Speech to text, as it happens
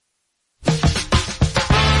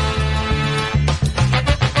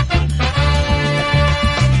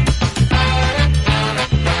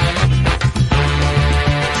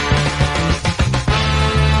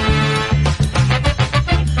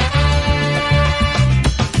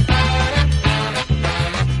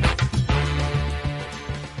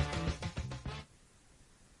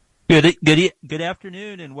Good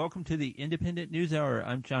afternoon, and welcome to the Independent News Hour.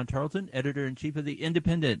 I'm John Tarleton, editor-in-chief of the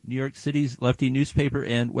Independent, New York City's lefty newspaper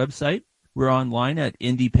and website. We're online at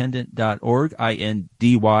independent.org,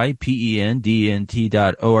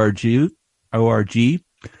 INDYPENDENT.org.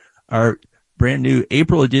 Our brand new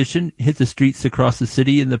April edition hit the streets across the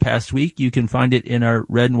city in the past week. You can find it in our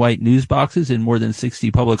red and white news boxes in more than 60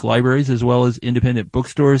 public libraries, as well as independent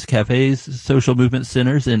bookstores, cafes, social movement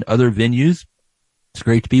centers, and other venues. It's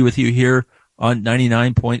great to be with you here on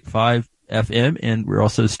 99.5 FM, and we're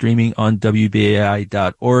also streaming on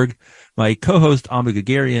WBAI.org. My co-host, Amba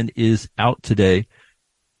Gagarian, is out today.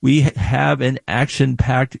 We have an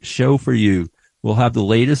action-packed show for you. We'll have the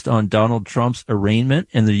latest on Donald Trump's arraignment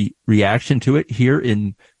and the reaction to it here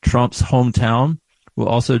in Trump's hometown. We'll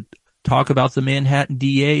also talk about the Manhattan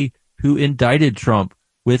DA who indicted Trump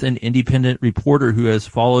with an independent reporter who has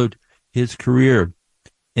followed his career.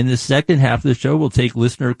 In the second half of the show, we'll take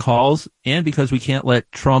listener calls, and because we can't let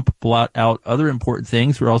Trump blot out other important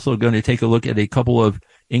things, we're also going to take a look at a couple of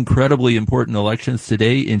incredibly important elections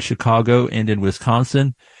today in Chicago and in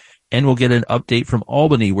Wisconsin, and we'll get an update from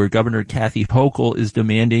Albany, where Governor Kathy Hochul is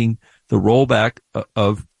demanding the rollback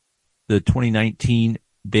of the 2019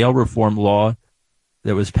 bail reform law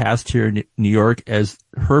that was passed here in New York as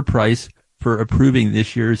her price for approving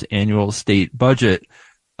this year's annual state budget.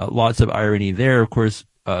 Lots of irony there, of course.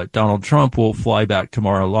 Donald Trump will fly back to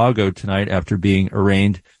Mar-a-Lago tonight after being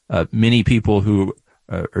arraigned. Many people who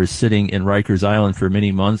are sitting in Rikers Island for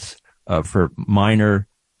many months for minor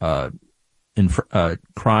crimes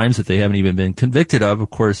that they haven't even been convicted of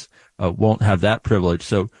course, won't have that privilege.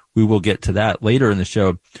 So we will get to that later in the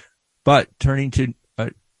show. But turning to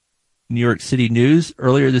New York City news,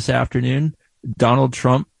 earlier this afternoon, Donald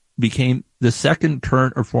Trump became the second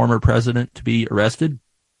current or former president to be arrested.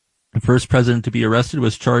 The first president to be arrested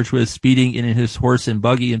was charged with speeding in his horse and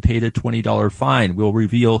buggy and paid a $20 fine. We'll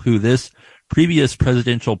reveal who this previous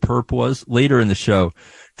presidential perp was later in the show.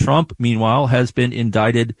 Trump, meanwhile, has been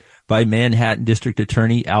indicted by Manhattan District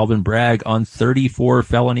Attorney Alvin Bragg on 34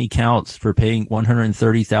 felony counts for paying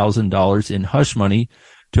 $130,000 in hush money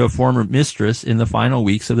to a former mistress in the final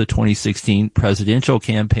weeks of the 2016 presidential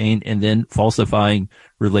campaign and then falsifying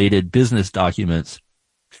related business documents.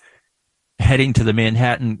 Heading to the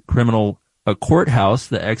Manhattan Criminal Courthouse,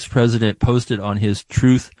 the ex-president posted on his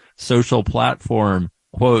Truth social platform,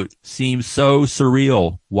 quote, "Seems so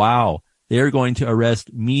surreal. Wow, they're going to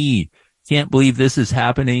arrest me. Can't believe this is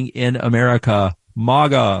happening in America.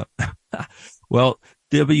 MAGA." Well,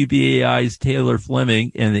 WBAI's Taylor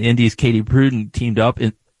Fleming and the Indy's Katie Pruden teamed up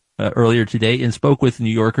earlier today and spoke with New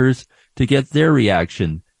Yorkers to get their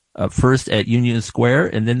reaction. First at Union Square,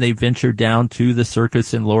 and then they ventured down to the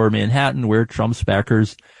circus in Lower Manhattan, where Trump's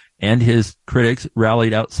backers and his critics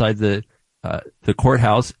rallied outside the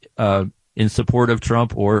courthouse in support of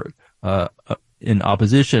Trump or in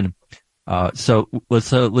opposition. So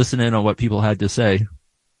let's listen in on what people had to say.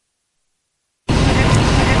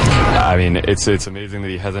 I mean, it's amazing that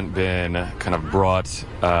he hasn't been kind of brought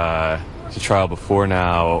to trial before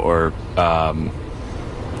now, or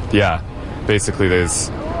basically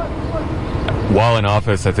there's. While in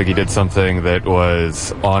office, I think he did something that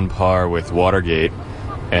was on par with Watergate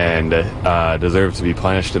and deserves to be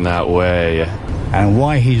punished in that way. And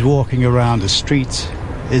why he's walking around the streets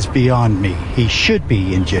is beyond me. He should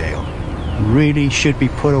be in jail. Really should be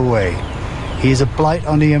put away. He's a blight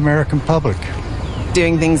on the American public.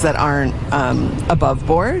 Doing things that aren't above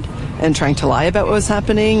board and trying to lie about what was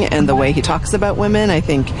happening and the way he talks about women, I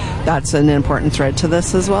think that's an important thread to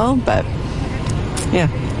this as well. But yeah,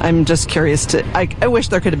 I'm just curious I wish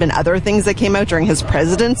there could have been other things that came out during his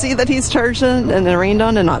presidency that he's charged and arraigned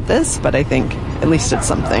on, and not this, but I think at least it's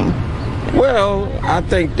something. Well, I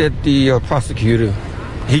think that the prosecutor,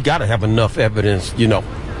 he got to have enough evidence, to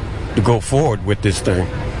go forward with this thing.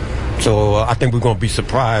 So I think we're going to be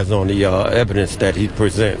surprised on the evidence that he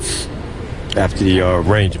presents after the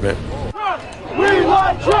arraignment. We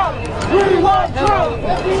want Trump! We want Trump!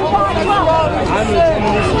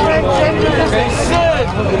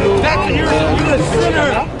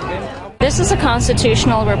 This is a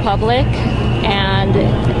constitutional republic, and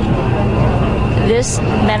this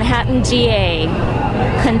Manhattan DA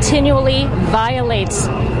continually violates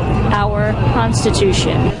our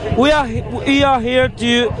Constitution. We are here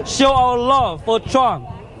to show our love for Trump,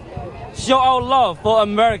 show our love for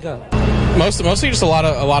America. Mostly just a lot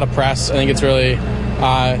of press. I think it's really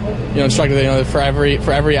instructive that for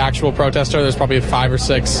every actual protester, there's probably 5 or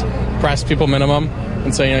 6 press people minimum,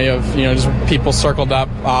 and so you have just people circled up,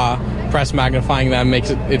 press magnifying them makes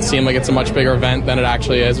it seem like it's a much bigger event than it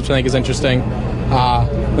actually is, which I think is interesting.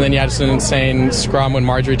 And then you had just an insane scrum when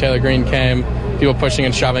Marjorie Taylor Greene came, people pushing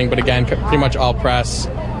and shoving, but again, pretty much all press.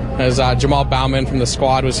 As Jamal Bauman from the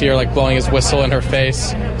squad was here, like blowing his whistle in her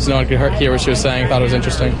face so no one could hear what she was saying. Thought it was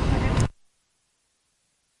interesting.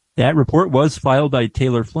 That report was filed by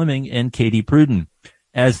Taylor Fleming and Katie Pruden.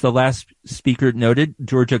 As the last speaker noted,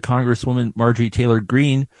 Georgia Congresswoman Marjorie Taylor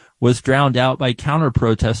Greene was drowned out by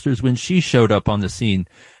counter-protesters when she showed up on the scene.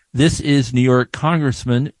 This is New York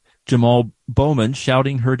Congressman Jamal Bowman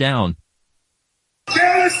shouting her down.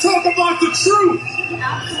 Now let's talk about the truth.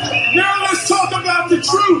 Now let's talk about the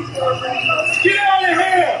truth. Get out of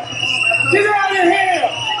here. Get out of here.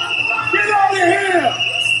 Get out of here.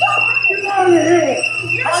 Get out of here.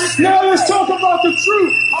 Now let's talk about the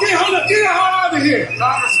truth. Get her out of here.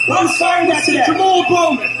 What inspired that today? Jamal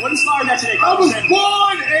Bowman. What inspired that today? I was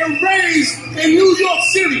born and raised in New York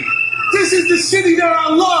City. This is the city that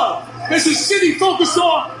I love. It's a city focused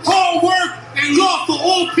on hard work and love for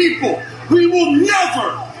all people. We will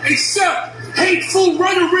never accept hateful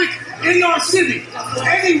rhetoric in our city.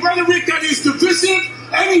 Any rhetoric that is divisive,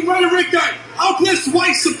 any rhetoric that uplifts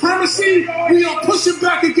white supremacy, we are pushing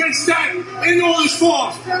back against that in all its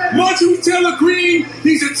forms. Marjorie Taylor Greene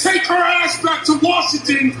needs to take her ass back to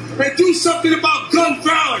Washington and do something about gun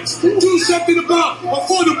violence, do something about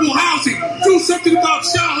affordable housing, do something about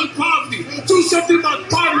childhood poverty, do something about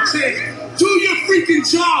climate change. Do your freaking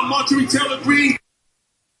job, Marjorie Taylor Greene.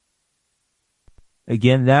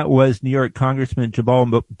 Again, that was New York Congressman Jamal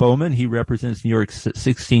Bowman. He represents New York's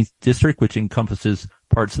 16th district, which encompasses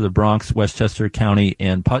parts of the Bronx, Westchester County,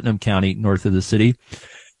 and Putnam County, north of the city.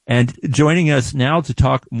 And joining us now to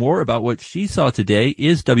talk more about what she saw today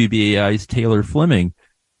is WBAI's Taylor Fleming.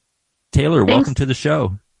 Taylor, welcome to the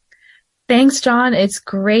show. Thanks, John. It's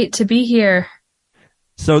great to be here.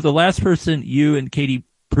 So the last person you and Katie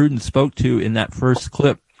Pruden spoke to in that first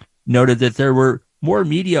clip noted that there were more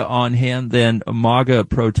media on hand than MAGA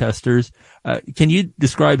protesters. Can you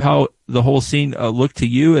describe how the whole scene looked to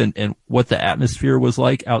you and what the atmosphere was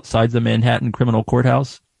like outside the Manhattan Criminal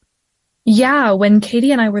Courthouse? Yeah, when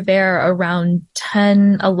Katie and I were there around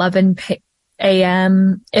 10, 11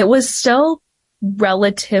 a.m., it was still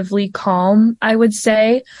relatively calm, I would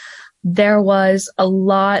say. There was a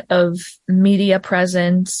lot of media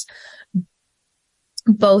presence,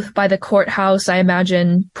 both by the courthouse, I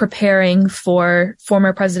imagine, preparing for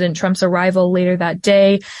former President Trump's arrival later that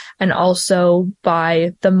day, and also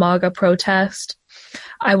by the MAGA protest.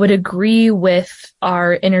 I would agree with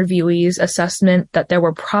our interviewee's assessment that there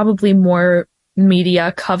were probably more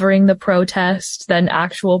media covering the protest than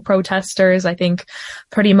actual protesters. I think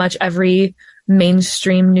pretty much every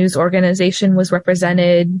mainstream news organization was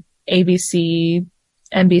represented. ABC,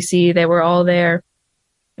 NBC, they were all there.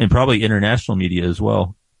 And probably international media as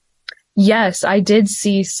well. Yes, I did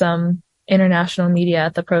see some international media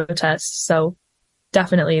at the protest, so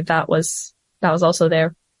definitely that was also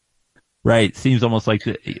there. Right. Seems almost like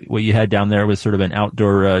what you had down there was sort of an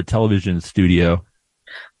outdoor television studio.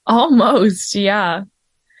 Almost, yeah.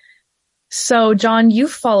 So, John,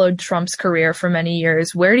 you've followed Trump's career for many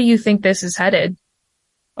years. Where do you think this is headed?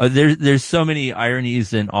 There's so many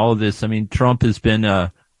ironies in all of this. I mean, Trump has been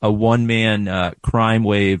a one-man crime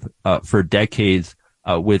wave for decades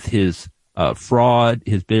with his fraud,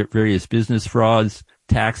 his various business frauds,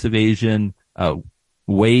 tax evasion,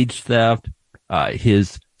 wage theft,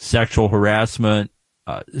 his sexual harassment,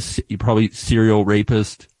 probably serial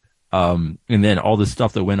rapist, and then all the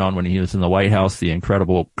stuff that went on when he was in the White House, the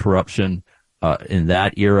incredible corruption in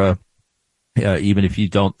that era. Even if you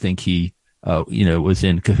don't think he was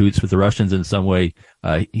in cahoots with the Russians in some way,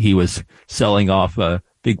 he was selling off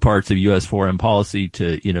big parts of U.S. foreign policy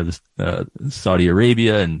to, Saudi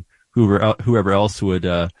Arabia and whoever else would,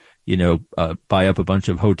 buy up a bunch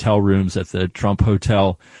of hotel rooms at the Trump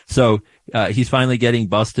Hotel. So, he's finally getting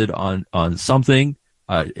busted on something.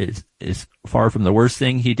 It's far from the worst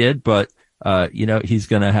thing he did, but, he's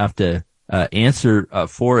going to have to, answer,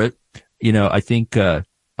 for it. I think,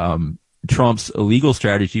 Trump's legal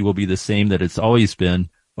strategy will be the same that it's always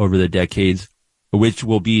been over the decades, which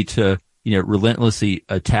will be to, relentlessly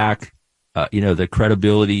attack, the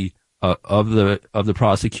credibility of the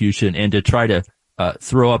prosecution and to try to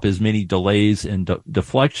throw up as many delays and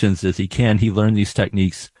deflections as he can. He learned these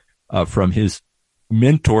techniques from his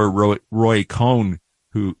mentor, Roy Cohn,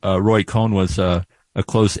 who Roy Cohn was a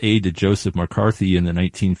close aide to Joseph McCarthy in the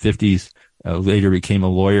 1950s. Later became a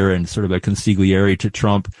lawyer and sort of a consigliere to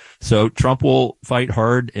Trump. So Trump will fight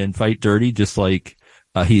hard and fight dirty, just like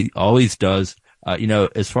he always does.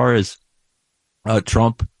 As far as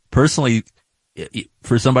Trump personally,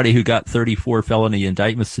 for somebody who got 34 felony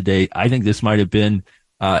indictments today, I think this might have been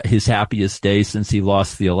his happiest day since he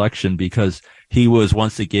lost the election, because he was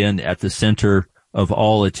once again at the center of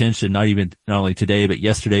all attention, not only today, but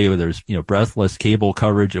yesterday, where there's, breathless cable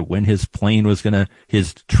coverage of when his plane was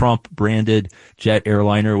his Trump branded jet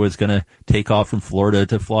airliner was going to take off from Florida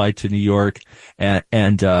to fly to New York.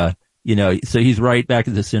 So he's right back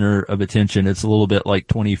at the center of attention. It's a little bit like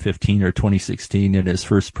 2015 or 2016 in his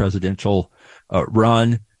first presidential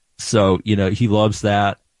run. So, he loves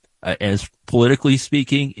that. As politically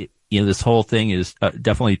speaking, this whole thing is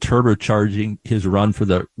definitely turbocharging his run for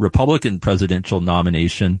the Republican presidential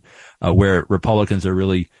nomination, where Republicans are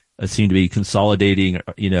really seem to be consolidating,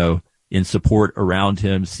 in support around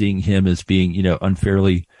him, seeing him as being,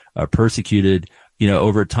 unfairly persecuted.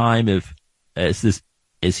 Over time, as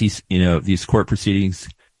these court proceedings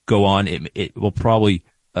go on, it will probably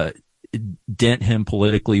dent him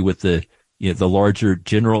politically with the larger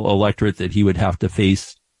general electorate that he would have to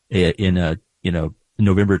face in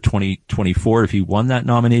November 2024 if he won that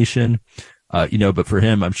nomination. But for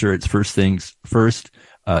him, I'm sure it's first things first,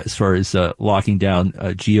 as far as locking down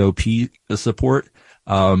GOP support.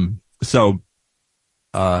 One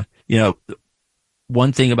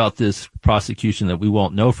thing about this prosecution that we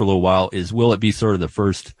won't know for a little while is, will it be sort of the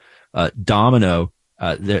first domino?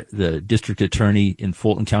 The district attorney in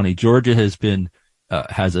Fulton County, Georgia,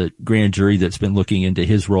 has a grand jury that's been looking into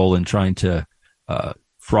his role in trying to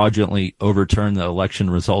fraudulently overturn the election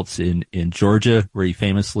results in Georgia, where he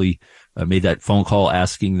famously made that phone call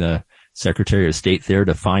asking the Secretary of State there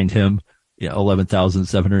to find him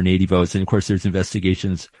 11,780 votes. And of course, there's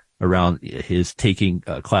investigations around his taking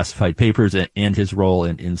classified papers and his role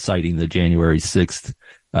in inciting the January 6th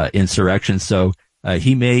insurrection. So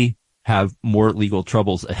he may have more legal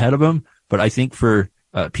troubles ahead of him. But I think for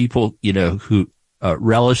people, who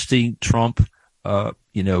relish seeing Trump,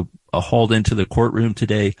 hauled into the courtroom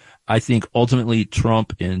today, I think ultimately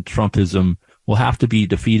Trump and Trumpism will have to be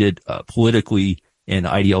defeated politically and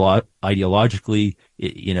ideologically.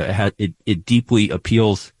 It deeply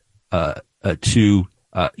appeals to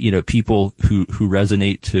people who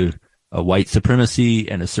resonate to white supremacy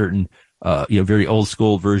and a certain very old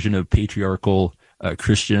school version of patriarchal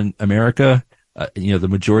Christian America. The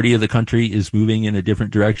majority of the country is moving in a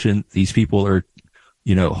different direction. These people are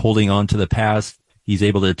holding on to the past. He's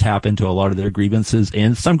able to tap into a lot of their grievances,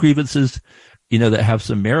 and some grievances, that have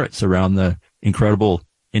some merits around the incredible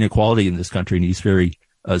inequality in this country. And he's very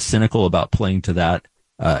cynical about playing to that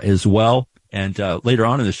as well. And later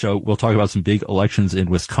on in the show, we'll talk about some big elections in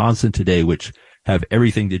Wisconsin today, which have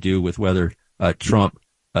everything to do with whether Trump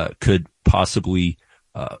could possibly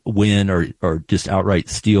win or just outright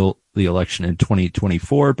steal the election in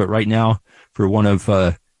 2024. But right now, for one of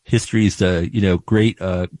history's great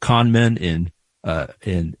con men and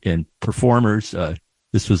performers,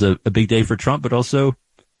 this was a big day for Trump, but also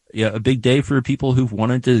a big day for people who've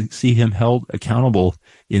wanted to see him held accountable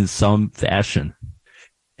in some fashion.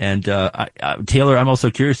 And Taylor, I'm also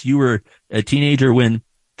curious, you were a teenager when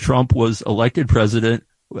Trump was elected president.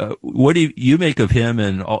 What do you make of him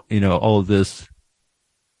and all of this?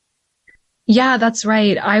 Yeah, that's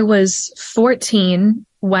right. I was 14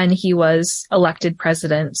 when he was elected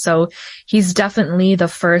president. So he's definitely the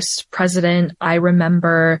first president I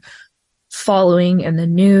remember following in the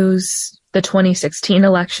news. The 2016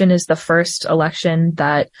 election is the first election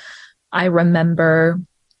that I remember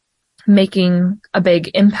making a big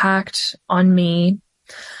impact on me.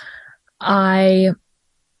 I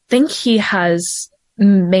think he has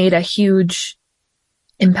made a huge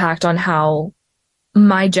impact on how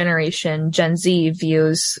my generation, Gen Z,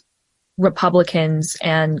 views Republicans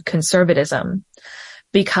and conservatism,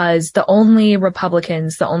 because the only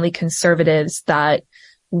Republicans, the only conservatives that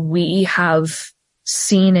we have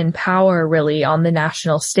seen in power really on the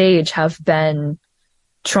national stage have been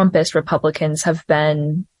Trumpist Republicans, have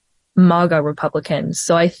been MAGA Republicans.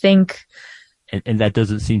 So I think, and that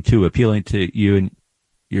doesn't seem too appealing to you and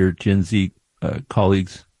your Gen Z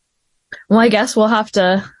colleagues. Well, I guess we'll have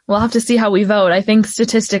to see how we vote. I think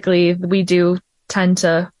statistically we do tend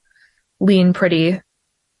to lean pretty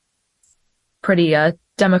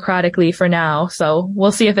democratically for now. So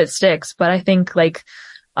we'll see if it sticks. But I think like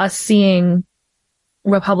us seeing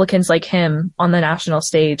Republicans like him on the national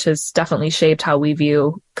stage has definitely shaped how we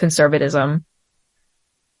view conservatism.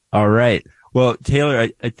 All right. Well, Taylor,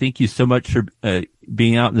 I thank you so much for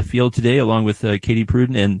being out in the field today, along with Katie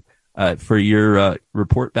Pruden, and for your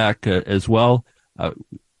report back as well.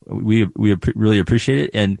 We really appreciate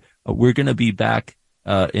it. And we're going to be back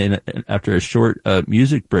after a short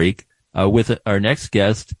music break with our next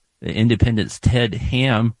guest, Independent's Ted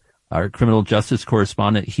Ham, our criminal justice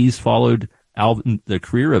correspondent. He's followed the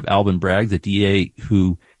career of Alvin Bragg, the DA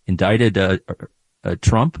who indicted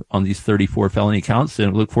Trump on these 34 felony counts,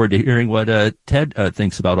 and look forward to hearing what Ted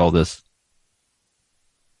thinks about all this.